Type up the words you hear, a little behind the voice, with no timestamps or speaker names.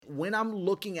when I'm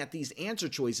looking at these answer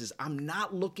choices, I'm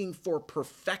not looking for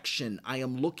perfection. I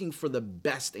am looking for the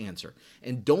best answer.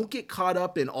 And don't get caught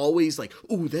up in always like,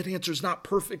 ooh, that answer's not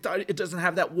perfect. It doesn't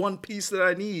have that one piece that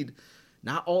I need.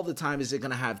 Not all the time is it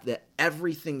going to have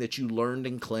everything that you learned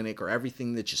in clinic or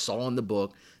everything that you saw in the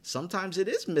book. Sometimes it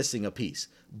is missing a piece,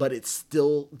 but it's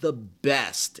still the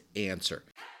best answer.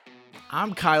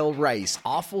 I'm Kyle Rice,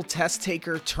 awful test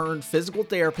taker turned physical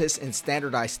therapist and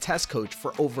standardized test coach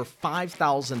for over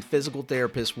 5,000 physical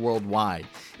therapists worldwide.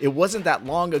 It wasn't that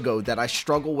long ago that I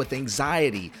struggled with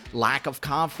anxiety, lack of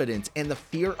confidence, and the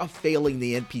fear of failing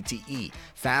the NPTE.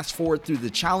 Fast forward through the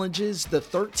challenges, the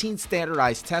 13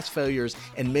 standardized test failures,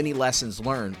 and many lessons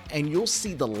learned, and you'll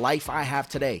see the life I have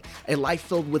today. A life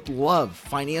filled with love,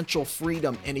 financial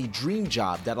freedom, and a dream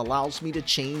job that allows me to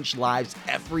change lives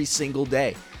every single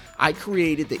day. I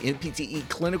created the NPTE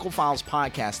Clinical Files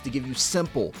podcast to give you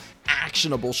simple,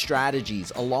 actionable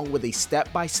strategies along with a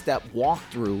step-by-step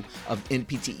walkthrough of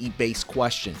NPTE-based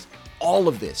questions. All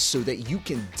of this so that you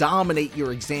can dominate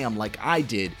your exam like I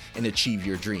did and achieve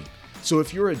your dream. So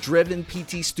if you're a driven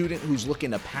PT student who's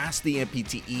looking to pass the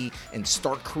NPTE and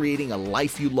start creating a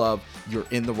life you love, you're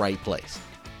in the right place.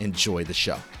 Enjoy the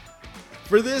show.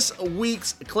 For this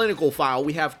week's clinical file,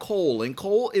 we have Cole, and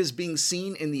Cole is being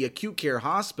seen in the acute care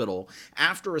hospital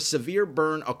after a severe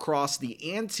burn across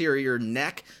the anterior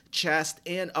neck, chest,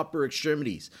 and upper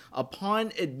extremities.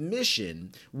 Upon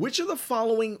admission, which of the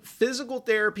following physical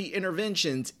therapy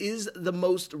interventions is the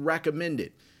most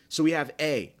recommended? So we have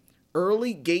A,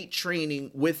 early gait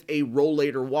training with a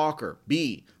rollator walker.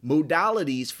 B,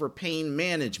 modalities for pain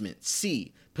management.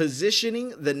 C,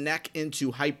 positioning the neck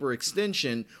into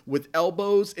hyperextension with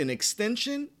elbows in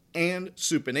extension and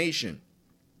supination.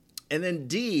 And then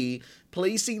D,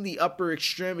 placing the upper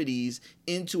extremities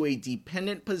into a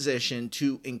dependent position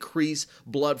to increase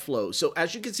blood flow. So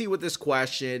as you can see with this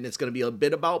question, it's going to be a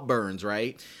bit about burns,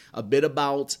 right? A bit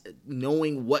about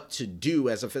knowing what to do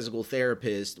as a physical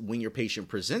therapist when your patient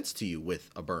presents to you with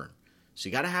a burn. So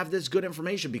you got to have this good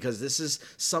information because this is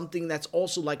something that's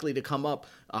also likely to come up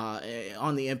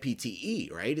on the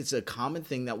NPTE, right? It's a common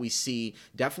thing that we see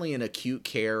definitely in acute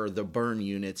care or the burn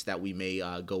units that we may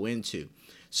go into.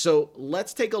 So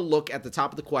let's take a look at the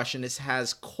top of the question. This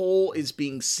has Cole is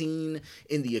being seen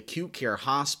in the acute care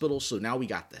hospital. So now we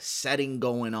got the setting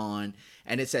going on,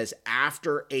 and it says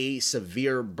after a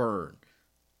severe burn.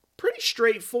 Pretty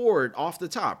straightforward off the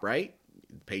top, right?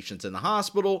 Patient's in the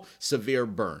hospital, severe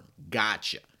burn.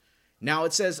 Gotcha. Now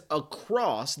it says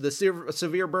across, the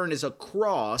severe burn is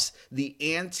across the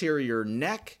anterior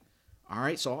neck. All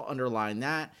right, so I'll underline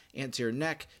that. Anterior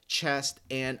neck, chest,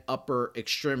 and upper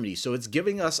extremity. So it's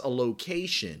giving us a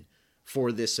location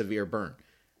for this severe burn.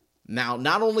 Now,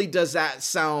 not only does that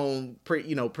sound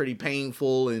pretty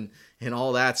painful and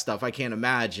all that stuff, I can't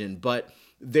imagine, but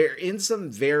they're in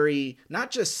some very,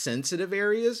 not just sensitive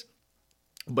areas,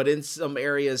 but in some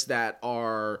areas that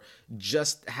are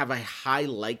just have a high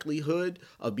likelihood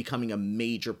of becoming a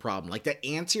major problem, like the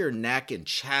anterior neck and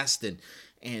chest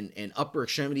and upper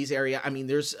extremities area. I mean,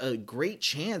 there's a great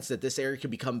chance that this area could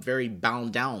become very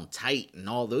bound down, tight, and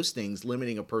all those things,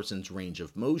 limiting a person's range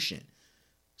of motion.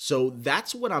 So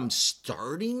that's what I'm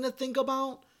starting to think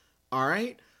about, all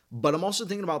right? But I'm also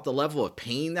thinking about the level of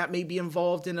pain that may be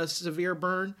involved in a severe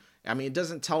burn. I mean, it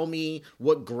doesn't tell me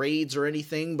what grades or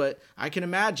anything, but I can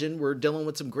imagine we're dealing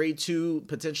with some grade 2,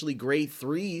 potentially grade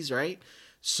 3s, right?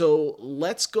 So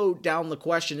let's go down the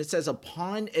question. It says,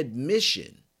 upon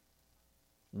admission,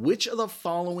 which of the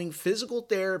following physical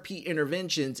therapy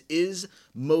interventions is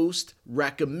most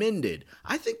recommended?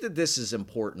 I think that this is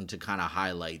important to kind of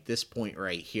highlight this point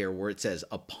right here where it says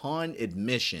upon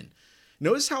admission.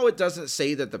 Notice how it doesn't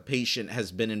say that the patient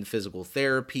has been in physical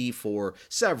therapy for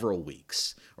several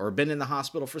weeks or been in the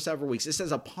hospital for several weeks. It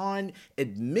says upon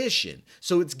admission.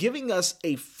 So it's giving us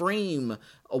a frame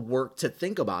of work to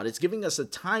think about. It's giving us a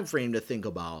time frame to think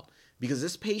about because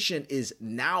this patient is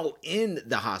now in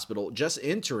the hospital, just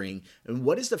entering. And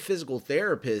what is the physical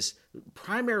therapist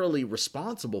primarily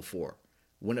responsible for?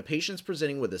 When a patient's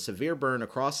presenting with a severe burn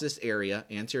across this area,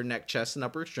 anterior neck, chest, and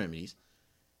upper extremities,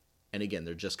 and again,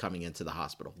 they're just coming into the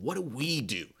hospital. What do we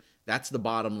do? That's the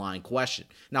bottom line question.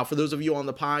 Now, for those of you on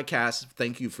the podcast,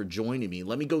 thank you for joining me.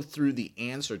 Let me go through the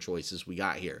answer choices we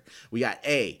got here. We got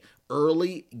A,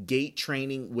 early gait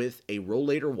training with a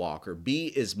rollator walker. B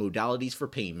is modalities for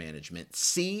pain management.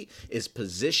 C is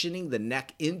positioning the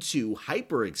neck into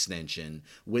hyperextension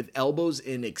with elbows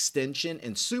in extension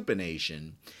and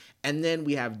supination. And then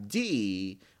we have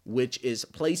D, which is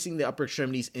placing the upper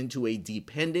extremities into a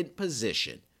dependent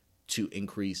position to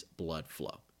increase blood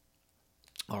flow.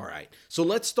 All right. So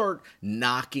let's start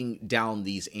knocking down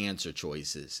these answer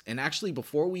choices. And actually,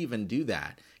 before we even do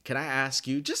that, can I ask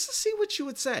you just to see what you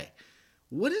would say?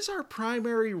 What is our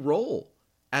primary role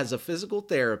as a physical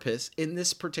therapist in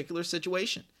this particular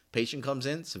situation? Patient comes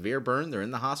in, severe burn, they're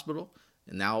in the hospital,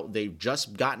 and now they've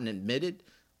just gotten admitted.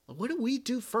 What do we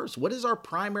do first? What is our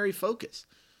primary focus?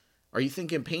 Are you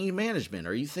thinking pain management?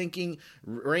 Are you thinking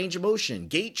range of motion,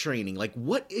 gait training? Like,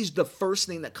 what is the first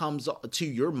thing that comes to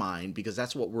your mind? Because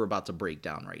that's what we're about to break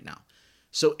down right now.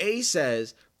 So A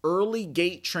says early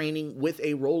gait training with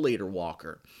a rollator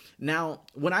walker. Now,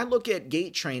 when I look at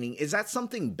gait training, is that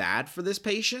something bad for this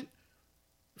patient?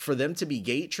 For them to be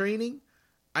gait training?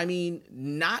 I mean,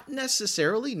 not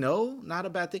necessarily. No, not a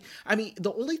bad thing. I mean,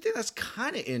 the only thing that's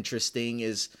kind of interesting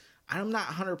is I'm not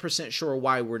 100% sure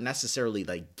why we're necessarily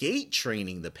like gait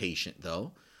training the patient,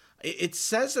 though. It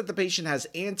says that the patient has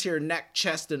anterior neck,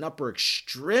 chest, and upper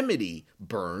extremity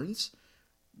burns.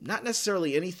 Not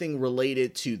necessarily anything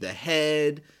related to the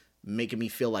head, making me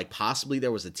feel like possibly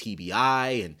there was a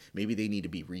TBI and maybe they need to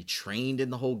be retrained in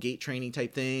the whole gait training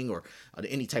type thing, or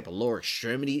any type of lower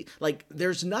extremity. Like,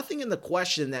 there's nothing in the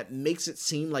question that makes it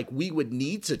seem like we would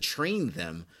need to train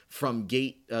them from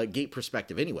gait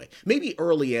perspective anyway. Maybe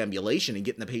early ambulation and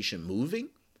getting the patient moving,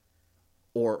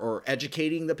 or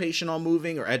educating the patient on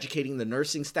moving, or educating the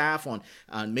nursing staff on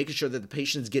making sure that the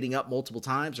patient's getting up multiple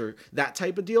times, or that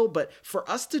type of deal. But for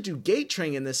us to do gait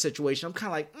training in this situation, I'm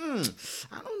kind of like,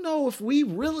 I don't know if we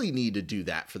really need to do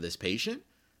that for this patient.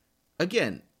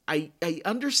 Again, I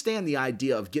understand the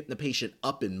idea of getting the patient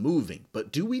up and moving,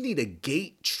 but do we need to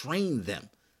gait train them?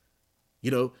 You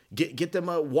know, get them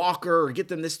a walker or get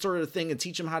them this sort of thing and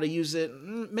teach them how to use it?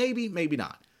 Maybe, maybe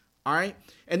not. All right.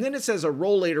 And then it says a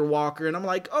rollator walker. And I'm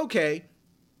like, okay,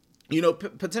 you know,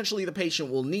 potentially the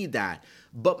patient will need that.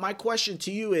 But my question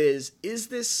to you is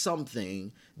this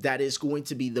something that is going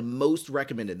to be the most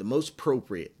recommended, the most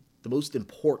appropriate, the most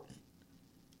important?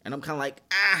 And I'm kind of like,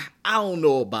 I don't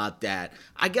know about that.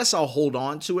 I guess I'll hold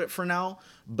on to it for now.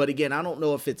 But again, I don't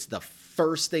know if it's the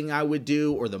first thing I would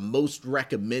do or the most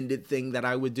recommended thing that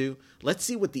I would do. Let's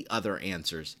see what the other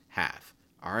answers have.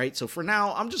 All right, so for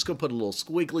now, I'm just going to put a little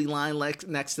squiggly line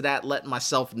next to that, letting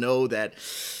myself know that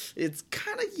it's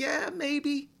kind of, yeah,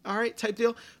 maybe, all right, type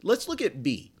deal. Let's look at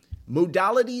B,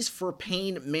 modalities for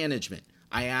pain management.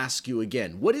 I ask you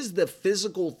again, what is the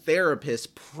physical therapist's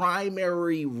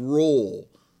primary role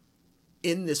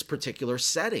in this particular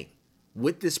setting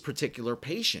with this particular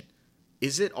patient?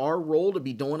 Is it our role to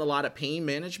be doing a lot of pain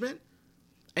management?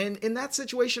 And in that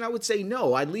situation, I would say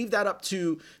no. I leave that up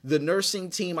to the nursing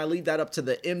team. I leave that up to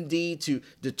the MD to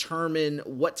determine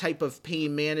what type of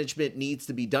pain management needs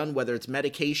to be done, whether it's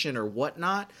medication or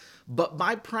whatnot. But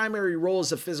my primary role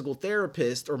as a physical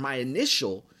therapist, or my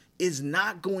initial, is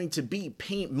not going to be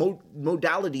pain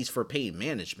modalities for pain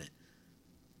management.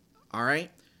 All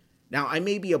right. Now, I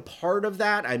may be a part of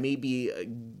that. I may be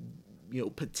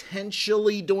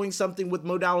potentially doing something with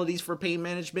modalities for pain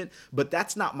management, but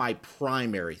that's not my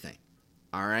primary thing.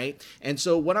 All right. And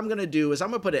so what I'm going to do is I'm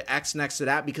going to put an X next to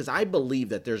that because I believe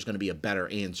that there's going to be a better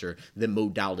answer than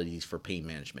modalities for pain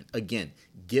management. Again,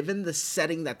 given the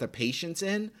setting that the patient's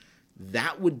in,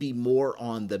 that would be more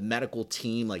on the medical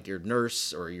team, like your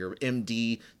nurse or your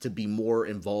MD, to be more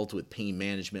involved with pain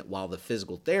management, while the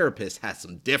physical therapist has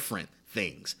some different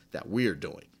things that we're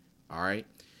doing. All right.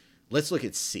 Let's look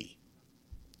at C.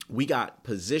 We got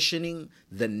positioning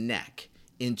the neck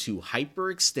into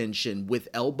hyperextension with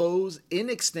elbows in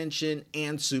extension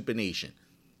and supination.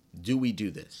 Do we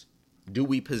do this? Do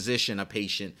we position a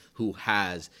patient who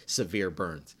has severe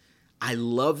burns? I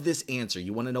love this answer.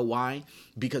 You want to know why?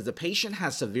 Because the patient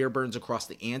has severe burns across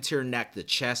the anterior neck, the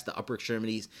chest, the upper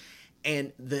extremities.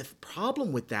 And the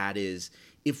problem with that is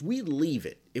if we leave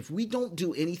it, if we don't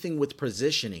do anything with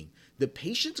positioning, the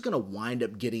patient's going to wind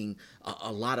up getting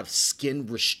a lot of skin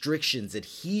restrictions,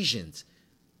 adhesions.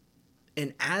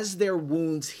 And as their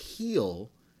wounds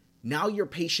heal, now your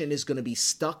patient is going to be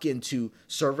stuck into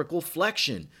cervical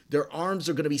flexion. Their arms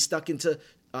are going to be stuck into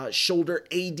shoulder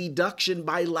adduction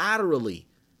bilaterally,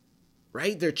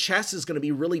 right? Their chest is going to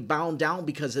be really bound down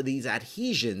because of these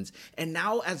adhesions. And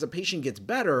now as the patient gets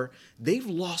better, they've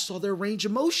lost all their range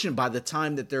of motion by the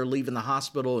time that they're leaving the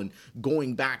hospital and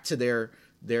going back to their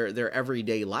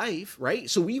everyday life, right?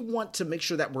 So we want to make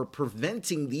sure that we're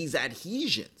preventing these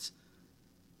adhesions.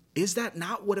 Is that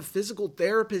not what a physical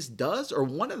therapist does? Or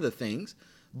one of the things?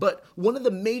 But one of the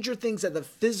major things that the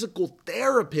physical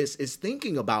therapist is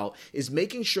thinking about is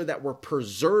making sure that we're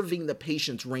preserving the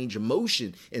patient's range of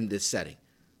motion in this setting.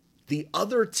 The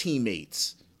other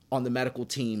teammates on the medical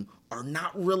team are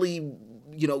not really,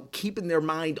 keeping their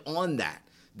mind on that.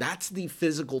 That's the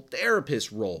physical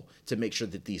therapist's role to make sure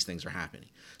that these things are happening.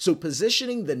 So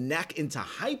positioning the neck into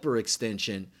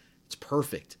hyperextension, it's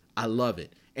perfect. I love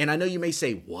it. And I know you may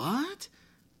say, what?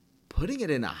 Putting it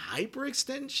in a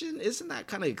hyperextension? Isn't that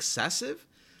kind of excessive?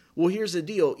 Well, here's the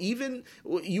deal. Even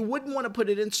you wouldn't want to put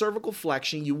it in cervical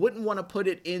flexion. You wouldn't want to put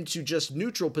it into just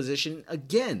neutral position.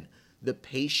 Again, the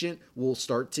patient will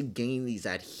start to gain these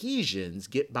adhesions,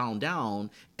 get bound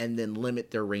down, and then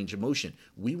limit their range of motion.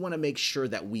 We want to make sure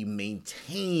that we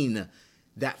maintain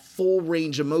that full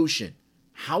range of motion.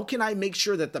 How can I make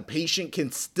sure that the patient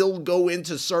can still go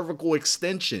into cervical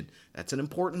extension? That's an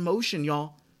important motion,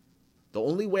 y'all. The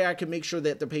only way I can make sure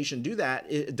that the patient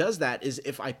does that is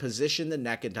if I position the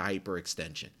neck into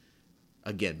hyperextension.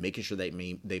 Again, making sure they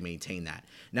maintain that.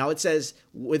 Now it says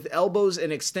with elbows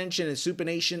and extension and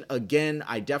supination, again,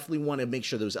 I definitely want to make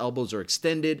sure those elbows are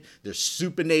extended. They're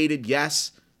supinated,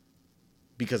 yes,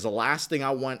 because the last thing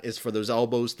I want is for those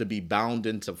elbows to be bound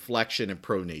into flexion and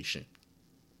pronation.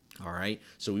 All right,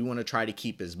 so we want to try to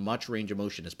keep as much range of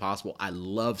motion as possible. I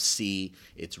love C.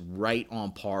 It's right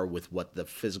on par with what the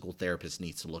physical therapist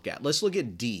needs to look at. Let's look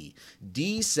at D.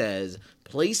 D says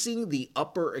placing the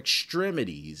upper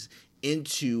extremities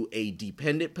into a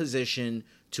dependent position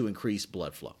to increase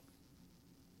blood flow.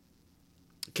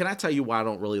 Can I tell you why I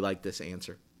don't really like this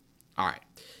answer? All right.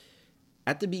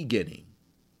 At the beginning,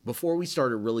 before we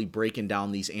started really breaking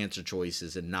down these answer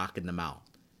choices and knocking them out,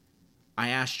 I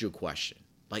asked you a question.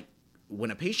 Like,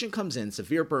 when a patient comes in,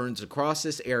 severe burns across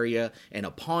this area, and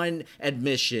upon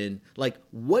admission, like,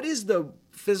 what is the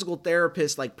physical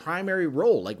therapist, like, primary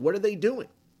role? Like, what are they doing?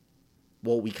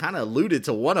 Well, we kind of alluded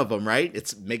to one of them, right?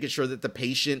 It's making sure that the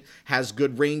patient has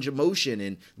good range of motion,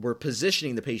 and we're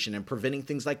positioning the patient and preventing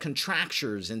things like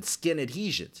contractures and skin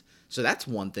adhesions. So that's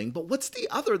one thing. But what's the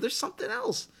other? There's something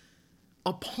else.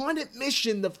 Upon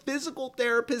admission, the physical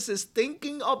therapist is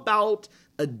thinking about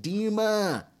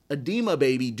edema. Edema,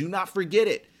 baby. Do not forget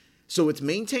it. So it's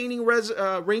maintaining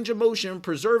range of motion,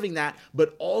 preserving that,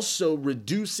 but also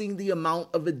reducing the amount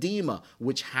of edema,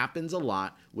 which happens a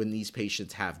lot when these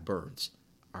patients have burns.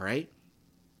 All right?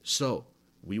 So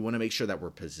we want to make sure that we're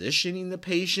positioning the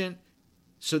patient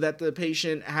so that the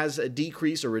patient has a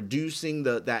decrease or reducing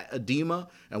that edema,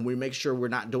 and we make sure we're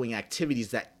not doing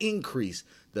activities that increase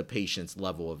the patient's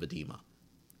level of edema.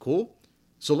 Cool?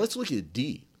 So let's look at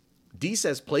D. D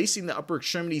says placing the upper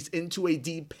extremities into a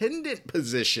dependent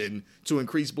position to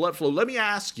increase blood flow. Let me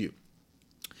ask you,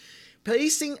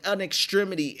 placing an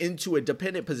extremity into a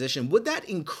dependent position, would that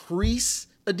increase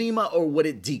edema or would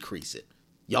it decrease it?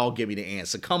 Y'all give me the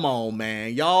answer. Come on,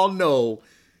 man. Y'all know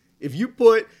if you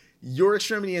put your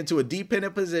extremity into a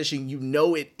dependent position, you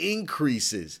know it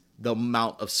increases the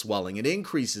amount of swelling. It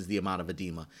increases the amount of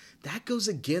edema. That goes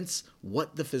against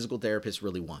what the physical therapist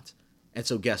really wants. And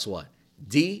so guess what?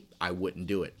 D, I wouldn't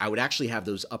do it. I would actually have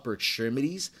those upper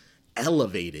extremities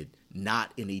elevated,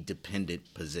 not in a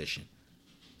dependent position.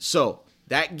 So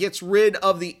that gets rid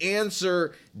of the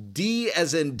answer D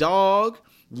as in dog,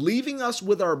 leaving us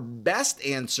with our best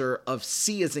answer of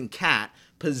C as in cat,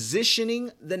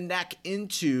 positioning the neck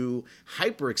into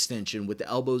hyperextension with the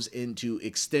elbows into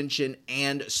extension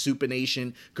and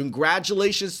supination.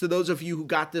 Congratulations to those of you who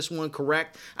got this one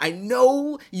correct. I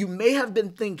know you may have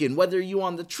been thinking, whether you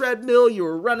on the treadmill, you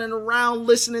were running around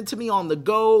listening to me on the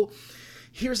go.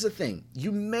 Here's the thing.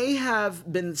 You may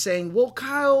have been saying, well,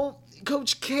 Kyle,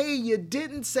 Coach K, you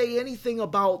didn't say anything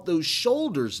about those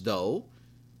shoulders though.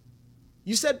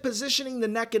 You said positioning the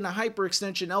neck into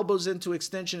hyperextension, elbows into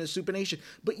extension and supination,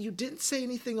 but you didn't say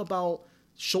anything about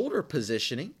shoulder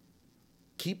positioning,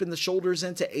 keeping the shoulders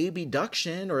into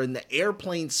abduction or in the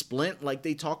airplane splint like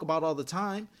they talk about all the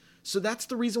time. So that's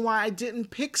the reason why I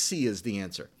didn't pick C as the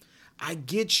answer. I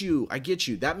get you.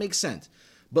 That makes sense.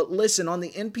 But listen, on the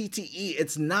NPTE,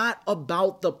 it's not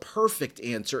about the perfect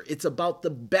answer. It's about the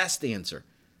best answer.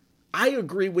 I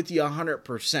agree with you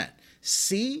 100%.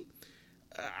 C,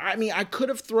 I mean, I could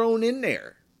have thrown in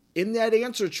there, in that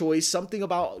answer choice, something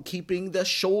about keeping the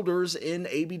shoulders in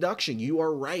abduction. You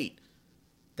are right.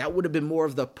 That would have been more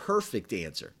of the perfect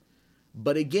answer.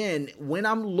 But again, when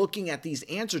I'm looking at these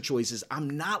answer choices, I'm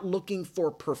not looking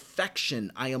for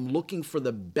perfection. I am looking for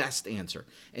the best answer.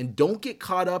 And don't get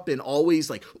caught up in always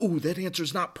like, ooh, that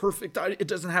answer's not perfect. It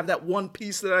doesn't have that one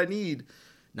piece that I need.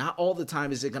 Not all the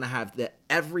time is it going to have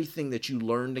everything that you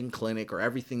learned in clinic or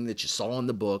everything that you saw in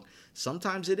the book.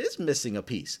 Sometimes it is missing a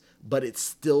piece, but it's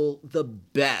still the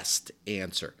best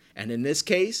answer. And in this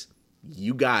case,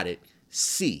 you got it.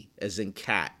 C, as in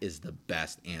cat, is the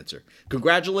best answer.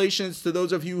 Congratulations to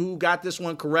those of you who got this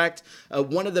one correct.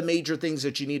 One of the major things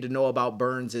that you need to know about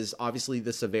burns is obviously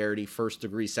the severity, 1st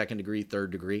degree, 2nd degree,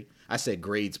 3rd degree. I said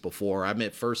grades before. I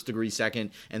meant 1st degree,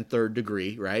 2nd, and 3rd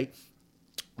degree, right?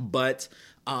 But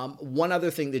one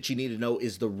other thing that you need to know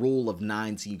is the rule of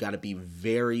 9s. You got to be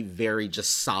very, very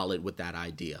just solid with that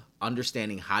idea.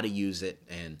 Understanding how to use it,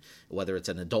 and whether it's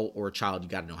an adult or a child, you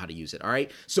got to know how to use it. All right.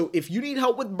 So if you need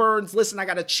help with burns, listen, I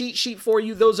got a cheat sheet for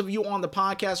you. Those of you on the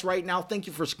podcast right now, thank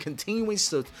you for continuing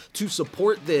to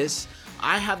support this.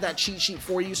 I have that cheat sheet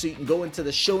for you, so you can go into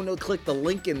the show note, click the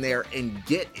link in there, and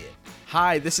get it.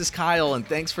 Hi, this is Kyle, and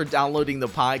thanks for downloading the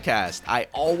podcast. I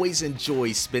always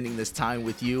enjoy spending this time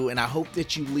with you, and I hope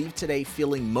that you leave today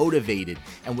feeling motivated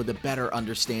and with a better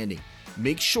understanding.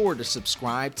 Make sure to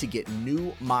subscribe to get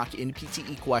new mock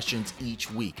NPTE questions each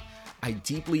week. I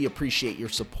deeply appreciate your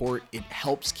support. It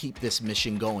helps keep this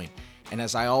mission going. And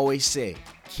as I always say,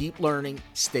 keep learning,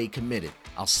 stay committed.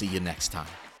 I'll see you next time.